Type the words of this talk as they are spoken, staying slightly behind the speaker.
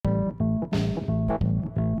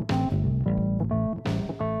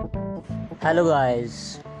Hello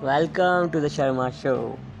guys, welcome to the Sharma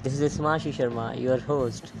Show. This is Ismashi Sharma, your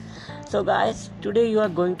host. So guys, today you are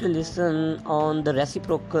going to listen on the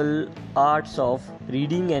reciprocal arts of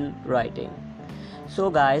reading and writing. So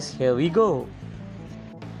guys, here we go.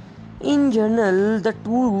 In general, the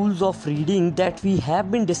two rules of reading that we have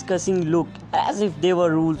been discussing look as if they were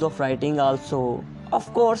rules of writing also.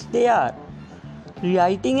 Of course they are.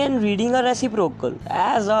 Writing and reading are reciprocal,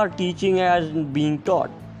 as are teaching and being taught.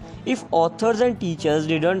 If authors and teachers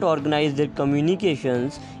didn't organize their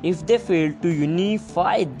communications, if they failed to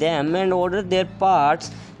unify them and order their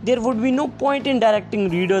parts, there would be no point in directing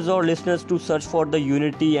readers or listeners to search for the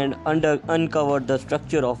unity and uncover the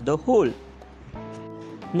structure of the whole.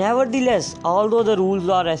 Nevertheless, although the rules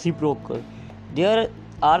are reciprocal, they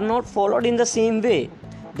are not followed in the same way.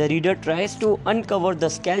 The reader tries to uncover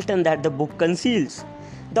the skeleton that the book conceals.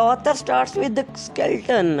 The author starts with the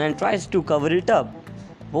skeleton and tries to cover it up.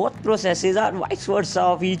 Both processes are vice versa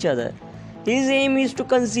of each other. His aim is to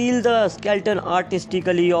conceal the skeleton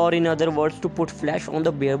artistically, or in other words, to put flesh on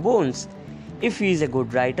the bare bones. If he is a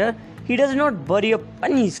good writer, he does not bury a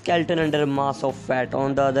puny skeleton under a mass of fat.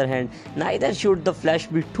 On the other hand, neither should the flesh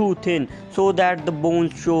be too thin so that the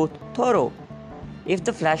bones show thorough. If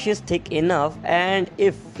the flesh is thick enough and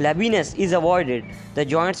if flabbiness is avoided, the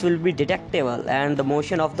joints will be detectable and the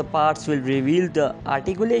motion of the parts will reveal the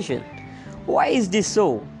articulation. Why is this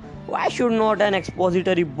so? Why should not an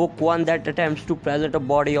expository book, one that attempts to present a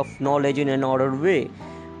body of knowledge in an ordered way,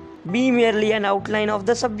 be merely an outline of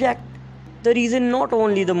the subject? The reason not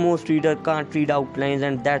only the most reader can't read outlines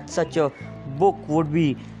and that such a book would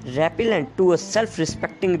be repellent to a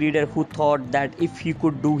self-respecting reader who thought that if he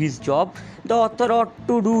could do his job, the author ought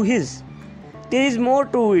to do his. There is more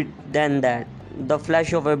to it than that. The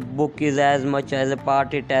flesh of a book is as much as a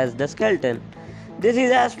part it as the skeleton. This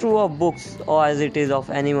is as true of books as it is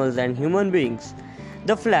of animals and human beings.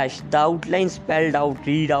 The flesh, the outline spelled out,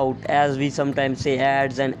 read out, as we sometimes say,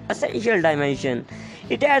 adds an essential dimension.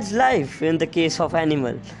 It adds life in the case of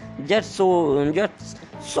animal.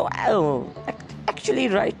 Actually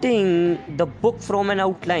writing the book from an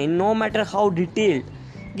outline, no matter how detailed,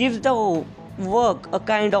 gives the work a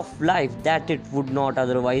kind of life that it would not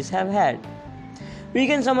otherwise have had. We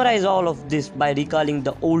can summarize all of this by recalling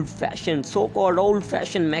the so-called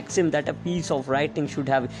old-fashioned maxim that a piece of writing should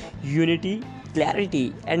have unity,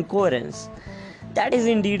 clarity, and coherence. That is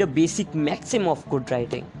indeed a basic maxim of good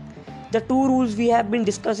writing. The two rules we have been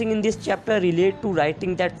discussing in this chapter relate to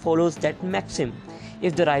writing that follows that maxim.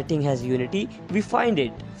 If the writing has unity, we find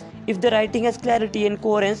it. If the writing has clarity and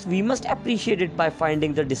coherence, we must appreciate it by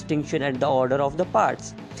finding the distinction and the order of the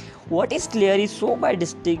parts. What is clear is so by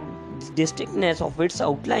distinctness of its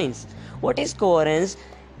outlines. What is coherence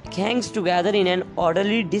hangs together in an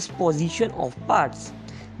orderly disposition of parts.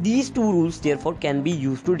 These two rules therefore can be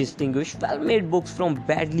used to distinguish well-made books from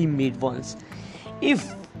badly made ones.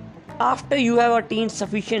 If after you have attained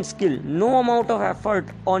sufficient skill, no amount of effort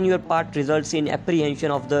on your part results in apprehension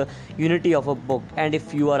of the unity of a book, and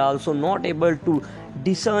if you are also not able to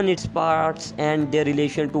discern its parts and their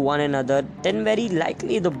relation to one another, then very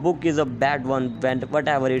likely the book is a bad one,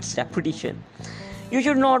 whatever its reputation. You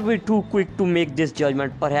should not be too quick to make this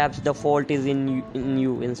judgment. Perhaps the fault is in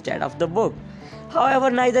you instead of the book. However,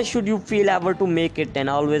 neither should you feel ever to make it and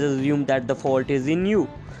always assume that the fault is in you.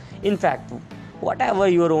 In fact, whatever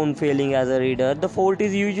your own failing as a reader, the fault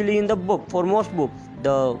is usually in the book. For most books,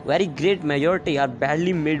 the very great majority are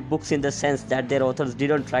badly made books in the sense that their authors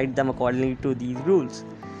didn't write them according to these rules.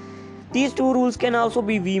 These two rules can also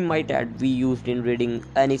we might add, be used in reading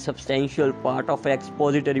any substantial part of an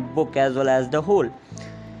expository book as well as the whole.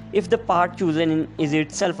 If the part chosen is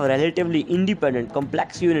itself a relatively independent,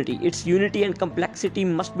 complex unity, its unity and complexity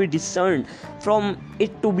must be discerned from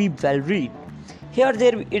it to be well read. Here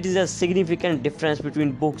it is a significant difference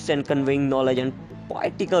between books and conveying knowledge and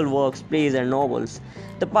poetical works, plays and novels.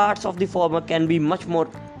 The parts of the former can be much more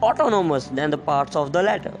autonomous than the parts of the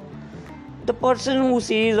latter. The person who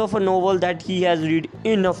says of a novel that he has read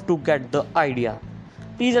enough to get the idea.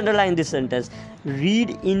 Please underline this sentence. Read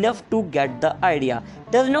enough to get the idea.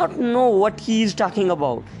 Does not know what he is talking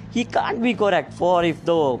about. He can't be correct, for if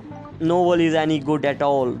the novel is any good at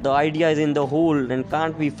all, the idea is in the whole and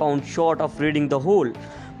can't be found short of reading the whole.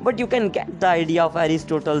 But you can get the idea of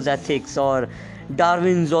Aristotle's Ethics or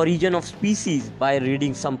Darwin's Origin of Species by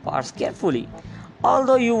reading some parts carefully,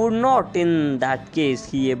 although you would not in that case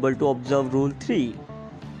be able to observe rule 3.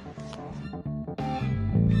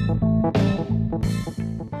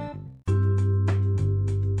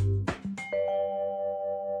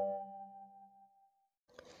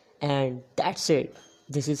 And that's it.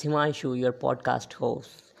 This is Himanshu, your podcast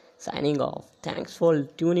host, Signing off. Thanks for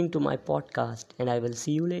tuning to my podcast, and I will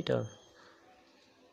see you later.